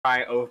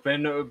eye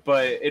open,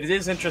 but it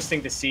is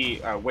interesting to see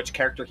which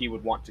character he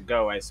would want to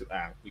go, as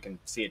we can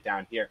see it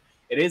down here.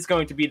 It is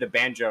going to be the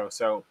Banjo,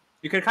 so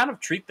you could kind of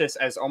treat this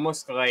as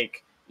almost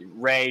like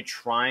Ray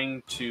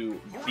trying to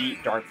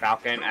beat Dark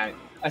Falcon at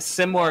a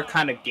similar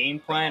kind of game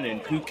plan,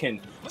 and who can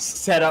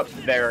set up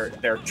their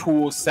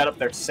tools, set up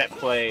their set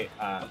play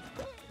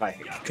by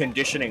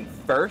conditioning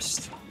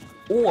first,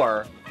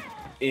 or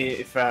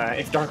if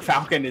Dark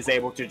Falcon is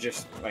able to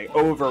just like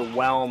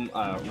overwhelm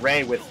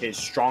Ray with his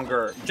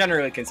stronger,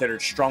 generally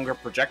considered stronger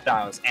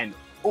projectiles and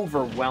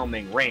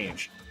overwhelming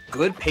range.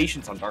 Good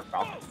patience on Dark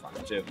Falcon's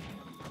front too.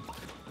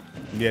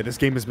 Yeah, this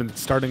game has been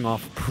starting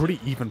off pretty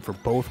even for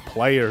both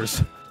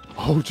players.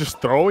 Oh, just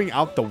throwing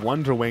out the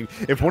Wonder Wing.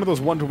 If one of those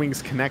Wonder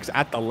Wings connects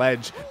at the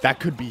ledge, that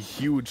could be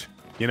huge.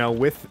 You know,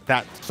 with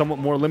that somewhat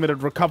more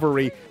limited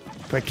recovery,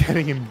 but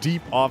getting him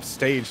deep off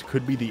stage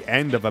could be the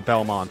end of a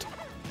Belmont.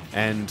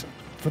 And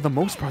for the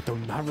most part, though,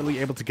 not really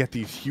able to get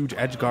these huge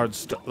edge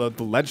guards, the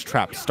ledge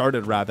traps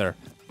started, rather.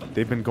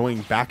 They've been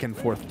going back and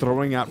forth,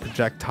 throwing out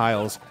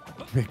projectiles,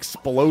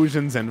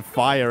 explosions and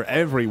fire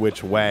every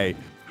which way.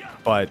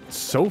 But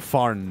so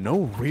far,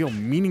 no real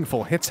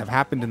meaningful hits have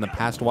happened in the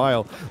past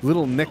while.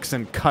 Little nicks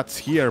and cuts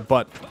here,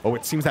 but oh,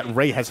 it seems that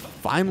Ray has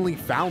finally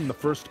found the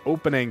first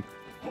opening.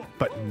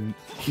 But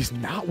he's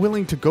not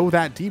willing to go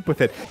that deep with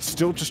it.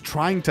 Still just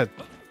trying to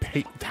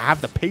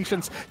have the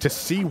patience to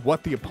see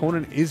what the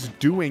opponent is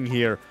doing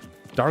here.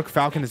 Dark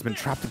Falcon has been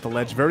trapped at the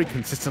ledge very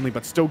consistently,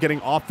 but still getting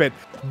off it.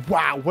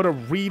 Wow, what a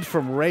read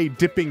from Ray,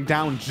 dipping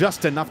down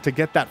just enough to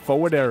get that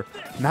forward air.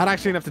 Not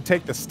actually enough to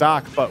take the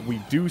stock, but we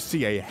do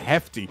see a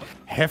hefty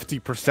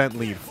percent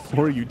lead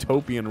for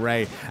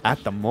UtopianRay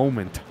at the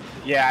moment.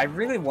 Yeah, I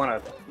really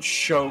want to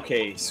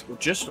showcase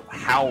just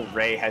how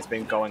Ray has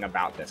been going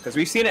about this, because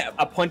we've seen it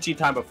a punchy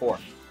time before.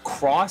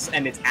 Cross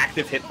and its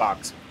active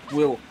hitbox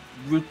will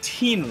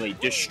routinely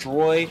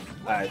destroy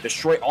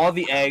all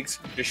the eggs,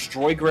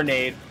 destroy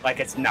grenade like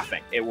it's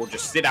nothing. It will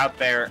just sit out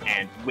there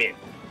and win.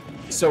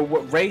 So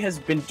what Ray has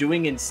been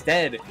doing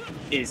instead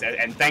is,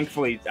 and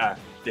thankfully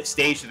the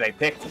stage that they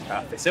picked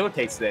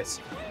facilitates this,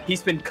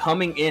 he's been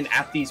coming in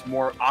at these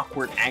more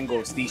awkward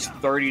angles, these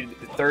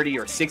 30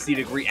 or 60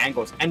 degree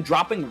angles, and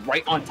dropping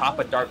right on top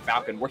of Dark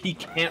Falcon, where he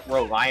can't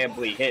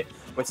reliably hit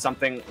with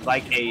something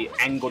like a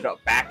angled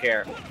up back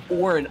air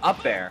or an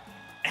up air.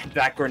 And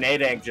that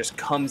grenade egg just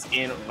comes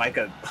in like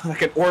an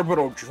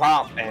orbital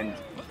drop, and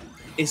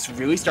it's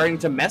really starting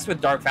to mess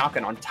with Dark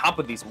Falcon on top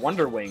of these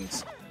Wonder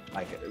Wings.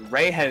 Like,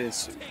 Ray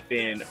has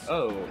been,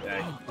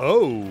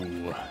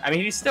 I mean,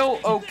 he's still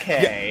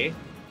okay.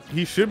 Yeah.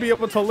 He should be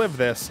able to live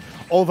this,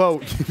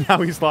 although now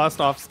he's lost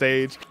off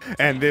stage,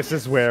 and this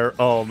is where,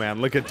 oh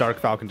man, look at Dark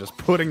Falcon just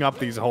putting up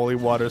these holy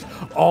waters,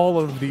 all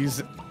of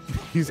these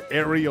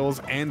aerials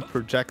and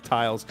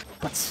projectiles,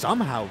 but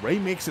somehow Ray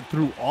makes it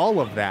through all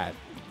of that.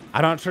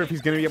 I'm not sure if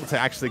he's going to be able to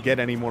actually get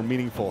any more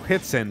meaningful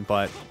hits in,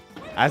 but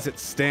as it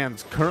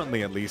stands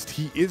currently, at least,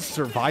 he is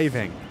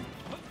surviving.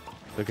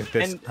 Look at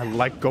this. I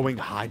like going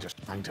high,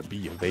 just trying to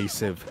be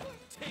evasive.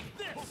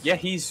 Yeah,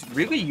 he's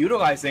really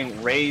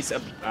utilizing Ray's,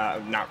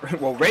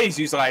 Ray's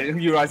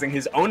utilizing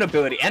his own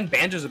ability and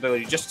Banjo's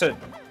ability just to,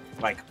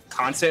 like,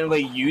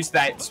 constantly use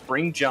that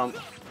spring jump,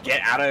 get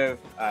out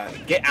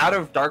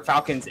of Dark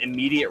Falcon's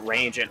immediate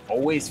range, and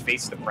always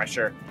face the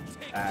pressure.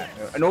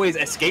 And always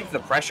escape the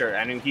pressure.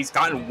 I mean, he's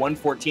gotten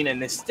 114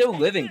 and is still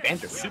living.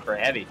 Banjo's super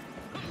heavy.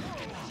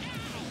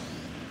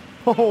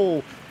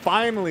 Oh,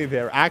 finally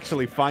they're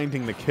actually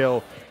finding the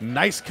kill.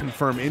 Nice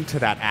confirm into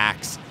that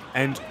axe.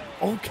 And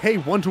okay,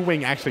 Wonder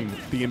Wing actually,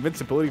 the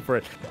invincibility for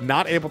it,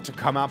 not able to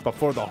come out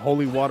before the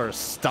holy water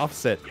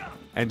stuffs it.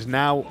 And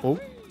now, oh,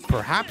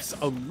 perhaps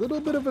a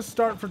little bit of a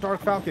start for Dark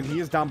Falcon. He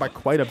is down by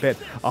quite a bit,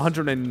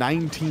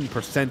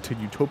 119% to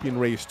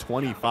UtopianRay's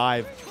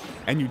 25.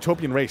 And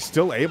UtopianRay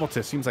still able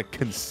to, seems like,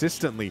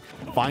 consistently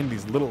find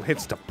these little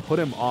hits to put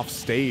him off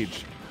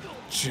stage.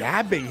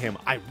 Jabbing him.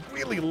 I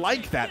really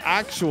like that,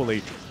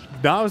 actually.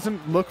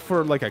 Doesn't look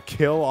for, like, a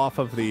kill off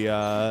of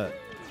the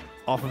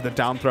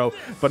down throw,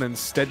 but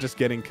instead just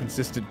getting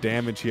consistent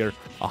damage here.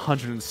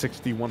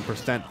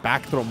 161%.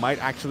 Back throw might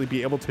actually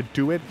be able to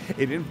do it.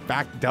 It in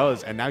fact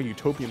does, and now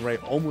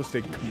UtopianRay almost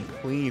a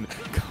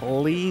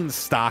clean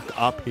stock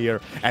up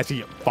here as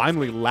he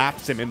finally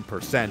laps him in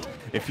percent.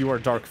 If you are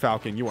Dark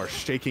Falcon, you are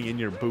shaking in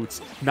your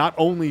boots, not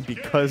only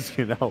because,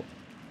 you know,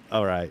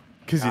 all right,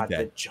 because you're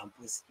dead.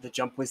 The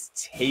jump was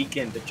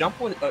taken. The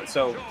jump was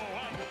so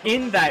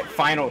in that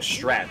final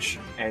stretch,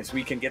 as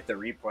we can get the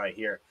replay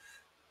here,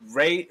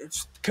 Ray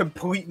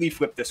completely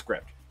flipped the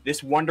script.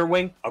 This Wonder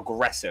Wing,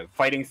 aggressive,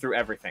 fighting through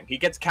everything. He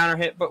gets counter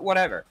hit, but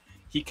whatever.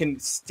 He can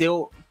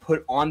still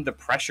put on the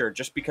pressure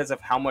just because of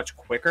how much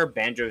quicker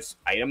Banjo's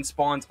item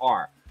spawns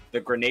are. The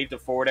grenade to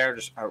forward air,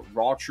 just a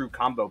raw true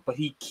combo, but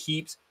he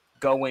keeps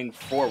going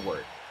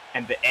forward.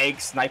 And the egg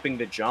sniping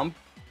the jump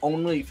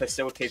only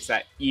facilitates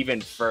that even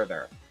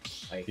further.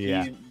 Like,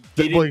 yeah.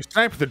 Well, he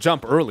sniped the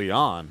jump early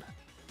on.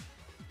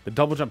 The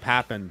double jump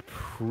happened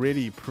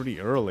pretty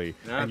early,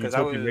 and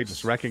UtopianRay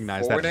just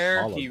recognized that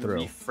and followed through.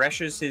 He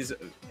refreshes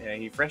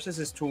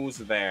his tools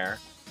there,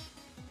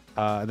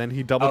 And then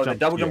he double jumped. Oh, the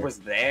double here. jump was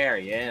there,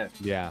 yeah.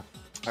 Yeah.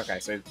 Okay,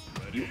 so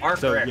you are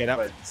correct,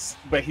 yeah,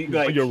 but he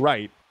like you're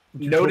right.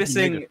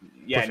 Noticing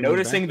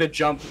the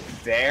jump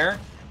there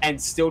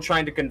and still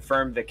trying to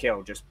confirm the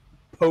kill, just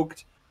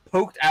poked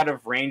out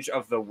of range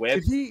of the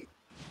whip.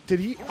 Did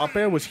he up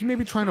air? Was he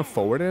maybe trying to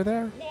forward air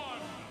there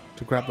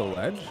to grab the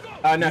ledge?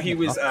 No, he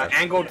was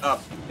angled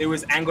up. It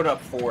was angled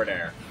up forward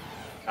air.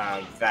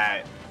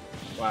 That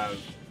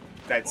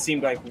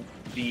seemed like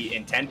the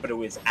intent, but it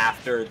was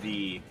after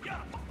the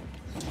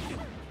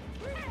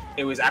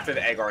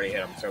egg already hit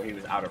him, so he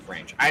was out of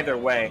range. Either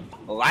way,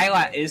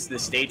 Lylat is the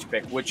stage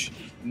pick, which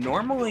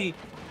normally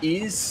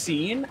is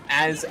seen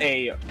as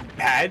a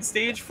bad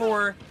stage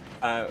for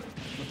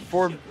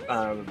Belmonts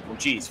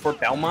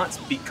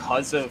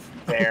because of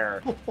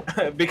their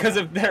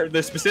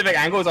the specific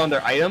angles on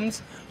their items,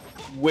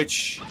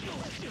 which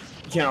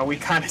we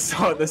kind of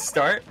saw at the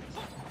start.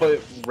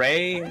 But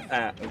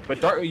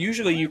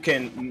usually you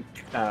can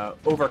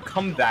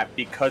overcome that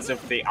because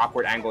of the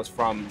awkward angles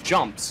from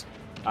jumps,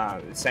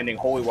 sending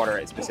holy water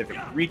at specific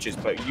reaches.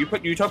 But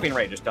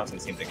UtopianRay just doesn't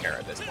seem to care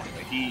at this point.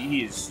 Like,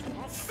 he is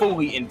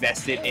fully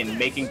invested in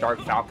making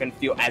Dark Falcon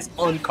feel as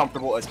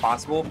uncomfortable as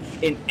possible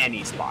in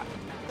any spot.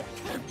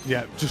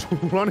 Yeah, just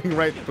running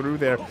right through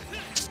there,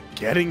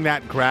 getting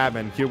that grab,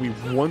 and here we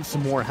once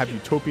more have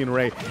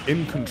UtopianRay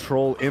in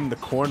control in the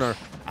corner.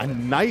 A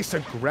nice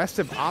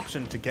aggressive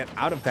option to get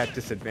out of that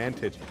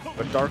disadvantage,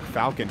 but Dark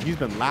Falcon, he's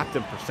been lapped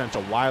in percent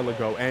a while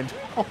ago, and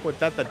with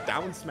that, the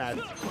down smash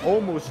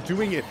almost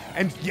doing it.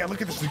 And yeah,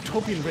 look at this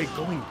UtopianRay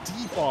going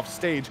deep off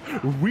stage,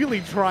 really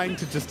trying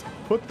to just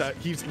put the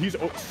he's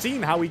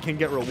seen how he can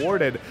get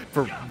rewarded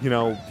for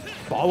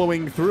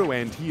following through,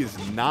 and he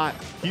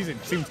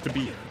seems to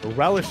be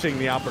relishing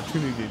the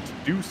opportunity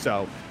to do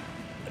so.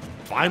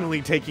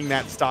 Finally taking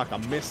that stock, a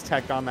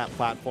mistech on that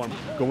platform,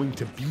 going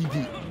to be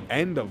the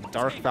end of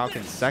Dark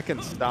Falcon's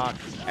second stock,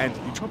 and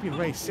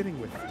UtopianRay sitting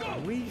with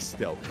 3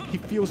 still. He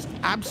feels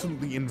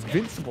absolutely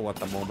invincible at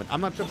the moment.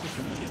 I'm not sure if this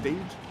is the stage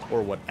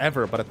or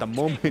whatever, but at the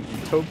moment,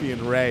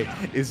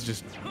 UtopianRay is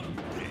just...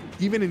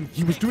 he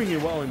was doing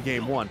it well in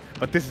game 1,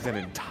 but this is an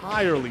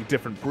entirely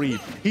different breed.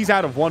 He's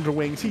out of Wonder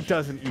Wings. He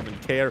doesn't even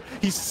care.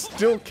 He's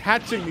still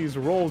catching these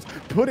rolls,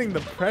 putting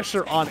the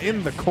pressure on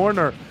in the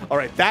corner. All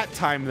right, that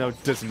time, though,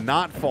 does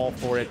not fall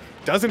for it.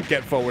 Doesn't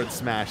get forward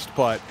smashed,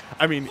 but,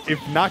 I mean, if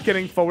not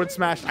getting forward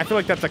smashed, I feel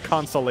like that's a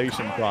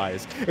consolation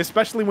prize,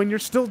 especially when you're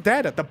still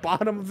dead at the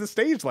bottom of the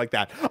stage like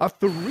that. A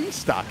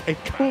 3-stock, a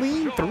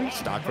clean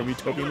 3-stock from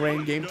UtopianRay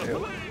in game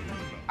 2.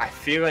 I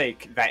feel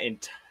like that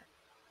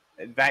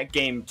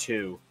game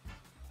 2,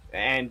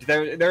 and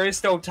there is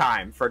still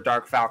time for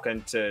Dark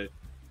Falcon to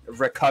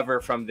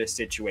recover from this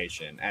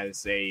situation,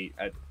 as a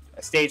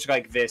stage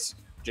like this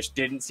just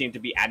didn't seem to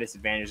be at its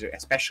advantage,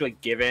 especially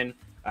given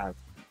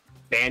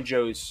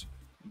Banjo's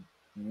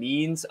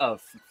means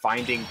of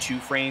finding 2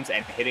 frames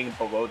and hitting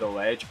below the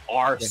ledge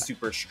are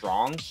super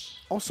strong.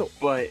 Also,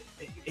 but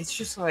it's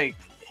just like,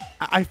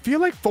 I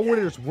feel like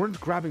forwarders weren't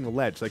grabbing the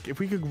ledge. Like, if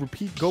we could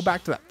go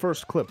back to that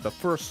first clip, the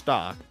first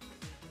stock,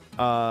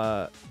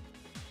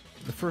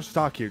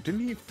 here, didn't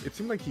he? It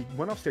seemed like he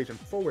went off stage and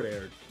forward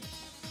aired.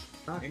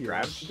 Not here.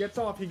 He gets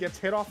off. He gets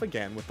hit off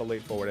again with the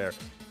late forward air.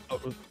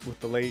 With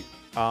the late.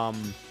 He's out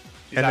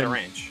of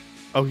range.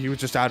 Oh, he was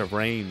just out of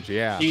range.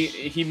 Yeah.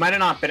 He might have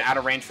not been out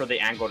of range for the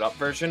angled up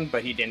version,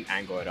 but he didn't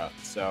angle it up.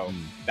 So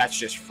that's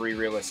just free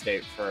real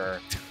estate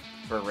for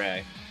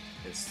Ray.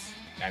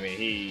 I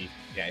mean,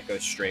 it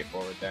goes straight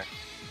forward there.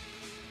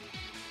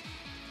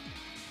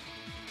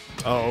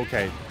 Oh,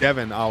 okay.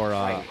 Devin, our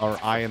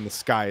eye in the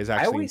sky, is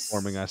actually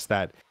informing us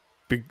that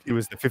it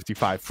was the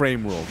 55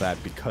 frame rule,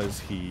 that because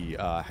he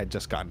had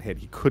just gotten hit,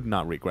 he could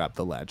not re-grab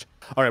the ledge.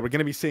 All right, we're going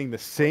to be seeing the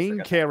same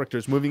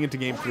characters moving into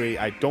game 3.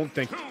 I don't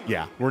think...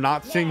 Yeah, we're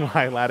not seeing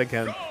Lylat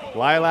again.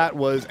 Lylat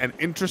was an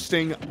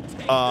interesting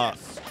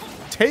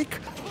take,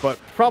 but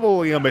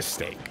probably a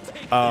mistake.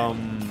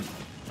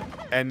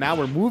 And now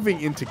we're moving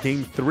into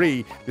game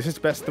 3. This is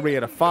best 3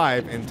 out of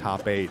 5 in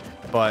top 8,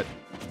 but...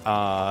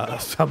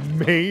 some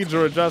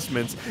major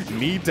adjustments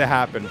need to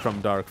happen from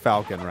Dark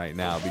Falcon right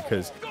now,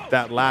 because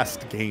that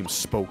last game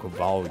spoke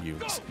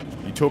volumes.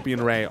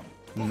 UtopianRay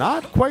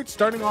not quite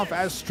starting off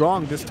as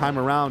strong this time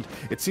around.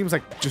 It seems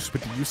like just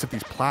with the use of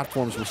these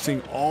platforms, we're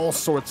seeing all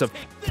sorts of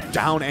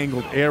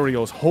down-angled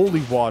aerials,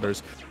 holy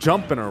waters,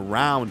 jumping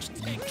around,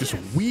 just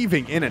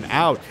weaving in and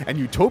out. And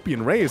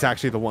UtopianRay is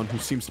actually the one who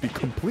seems to be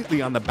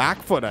completely on the back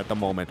foot at the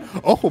moment.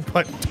 Oh,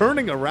 but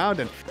turning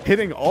around and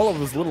hitting all of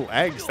those little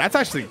eggs, that's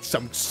actually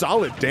some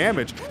solid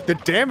damage. The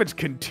damage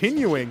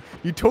continuing.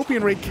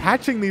 UtopianRay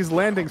catching these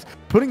landings,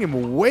 putting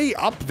him way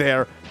up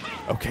there.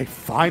 Okay,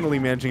 finally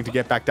managing to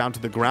get back down to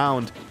the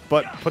ground,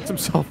 but puts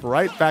himself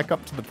right back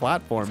up to the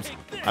platforms.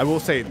 I will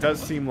say, it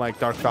does seem like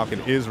Dark Falcon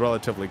is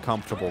relatively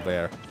comfortable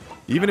there.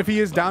 Even if he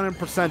is down in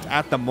percent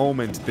at the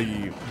moment,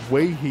 the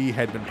way he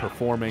had been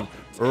performing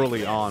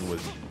early on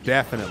was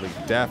definitely,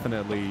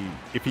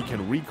 if he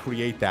can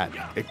recreate that,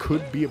 it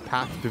could be a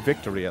path to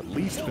victory, at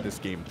least for this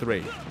game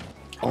 3.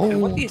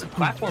 And what Oh, these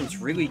platforms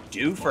really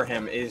do for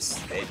him is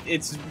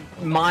it's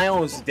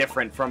miles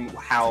different from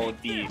how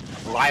the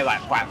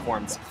Lilac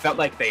platforms felt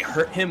like they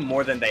hurt him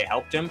more than they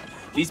helped him.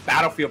 These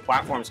Battlefield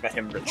platforms let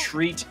him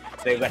retreat.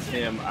 They let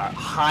him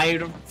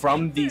hide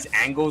from these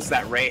angles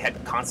that Ray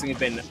had constantly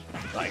been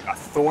like a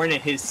thorn in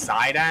his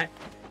side at.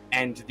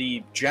 And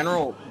the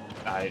general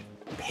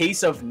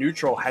pace of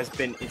neutral has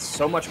been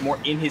so much more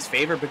in his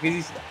favor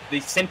because the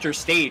center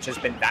stage has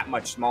been that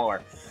much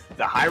smaller.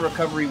 The high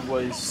recovery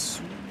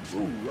was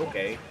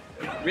okay,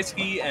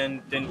 risky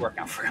and didn't work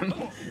out for him.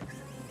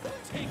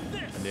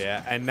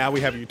 Yeah, and now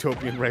we have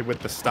UtopianRay with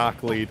the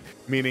stock lead,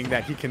 meaning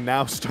that he can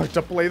now start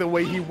to play the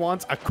way he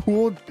wants. A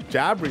cool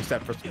jab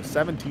reset for some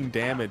 17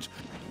 damage.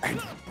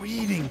 And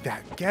reading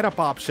that get-up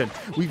option,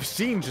 we've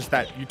seen just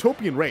that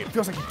UtopianRay, it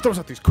feels like he throws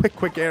out these quick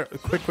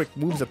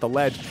moves at the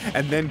ledge,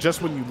 and then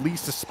just when you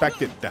least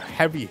suspect it, the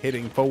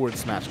heavy-hitting forward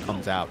smash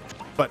comes out.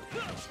 But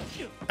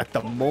at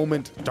the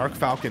moment, Dark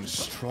Falcon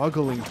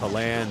struggling to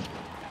land.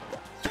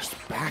 Just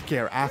back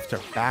air after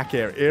back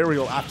air,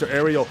 aerial after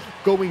aerial,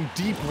 going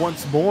deep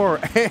once more,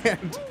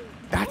 and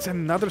that's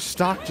another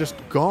stock just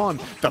gone.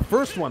 The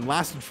first one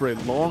lasted for a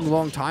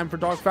long time for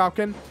Dark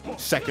Falcon.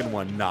 Second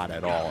one, not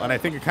at all. And I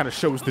think it kind of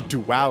shows the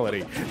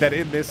duality that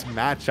in this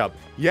matchup,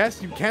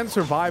 yes, you can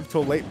survive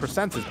till late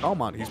percents as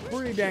Belmont. He's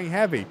pretty dang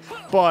heavy,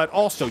 but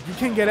also you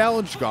can get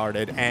edge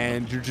guarded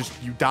and you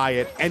die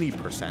at any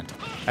percent.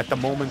 At the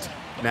moment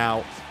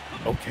now,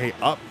 okay,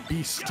 up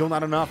B, still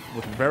not enough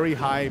with very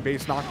high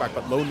base knockback,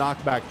 but low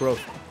knockback growth.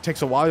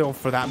 Takes a while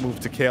for that move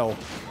to kill.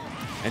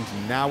 And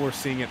now we're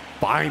seeing it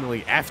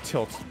finally.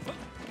 F-tilt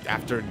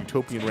after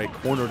UtopianRay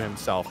cornered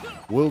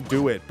himself will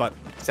do it, but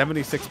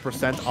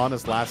 76% on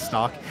his last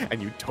stock,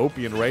 and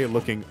UtopianRay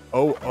looking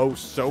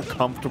so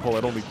comfortable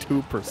at only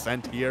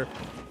 2% here.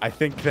 I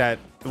think that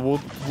we'll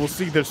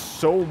see there's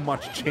so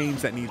much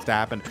change that needs to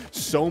happen.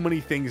 So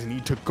many things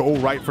need to go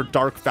right for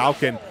Dark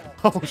Falcon.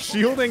 Oh,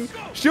 shielding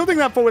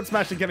that forward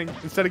smash and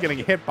instead of getting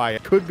hit by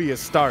it could be a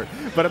start.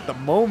 But at the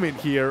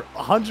moment here,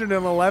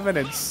 111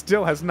 and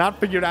still has not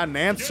figured out an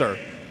answer.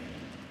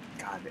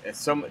 God,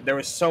 there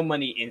was so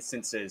many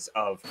instances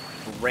of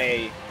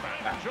Ray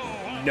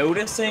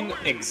noticing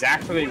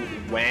exactly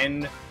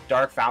when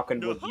Dark Falcon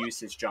would use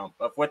his jump,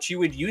 of which he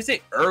would use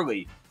it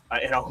early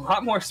in a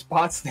lot more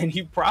spots than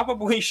he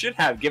probably should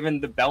have,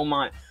 given the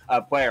Belmont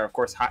player, of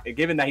course,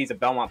 given that he's a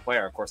Belmont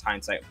player, of course,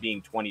 hindsight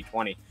being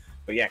 2020.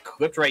 But yeah,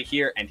 clipped right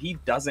here, and he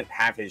doesn't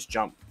have his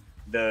jump.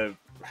 The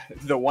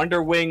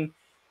Wonder Wing,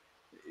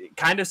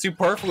 kind of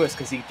superfluous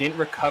because he didn't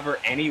recover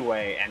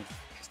anyway, and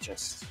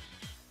just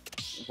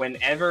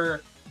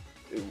whatever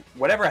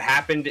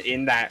happened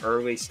in that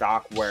early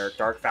stock where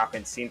Dark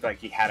Falcon seemed like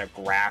he had a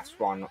grasp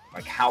on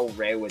like how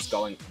Ray was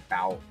going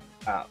about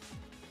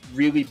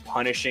really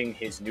punishing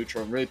his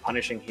neutral, really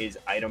punishing his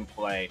item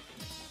play,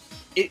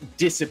 it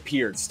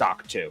disappeared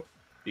stock 2.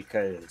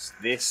 Because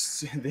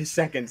this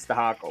second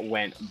stock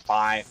went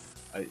by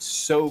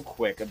so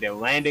quick. The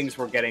landings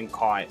were getting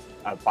caught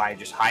by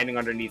just hiding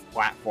underneath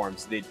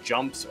platforms. The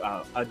jumps,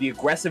 the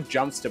aggressive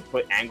jumps to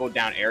put angled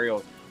down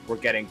aerials were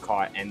getting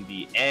caught, and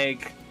the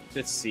egg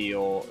to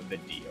seal the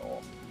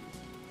deal.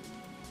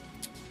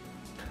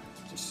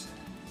 Just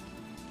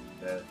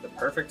the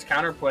perfect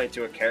counterplay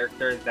to a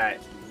character that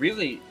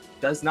really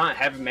does not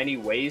have many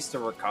ways to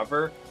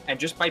recover, and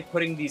just by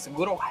putting these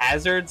little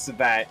hazards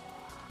that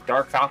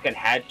Dark Falcon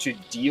had to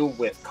deal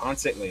with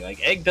constantly.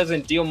 Like, Egg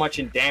doesn't deal much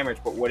in damage,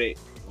 but what it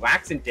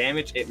lacks in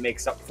damage, it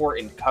makes up for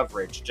in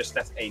coverage. Just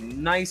that's a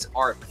nice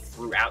arc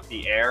throughout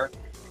the air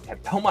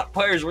that Belmont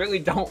players really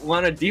don't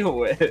want to deal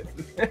with.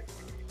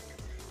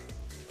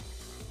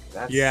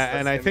 Yeah,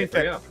 and I think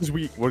that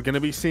we're going to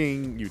be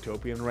seeing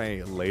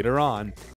UtopianRay later on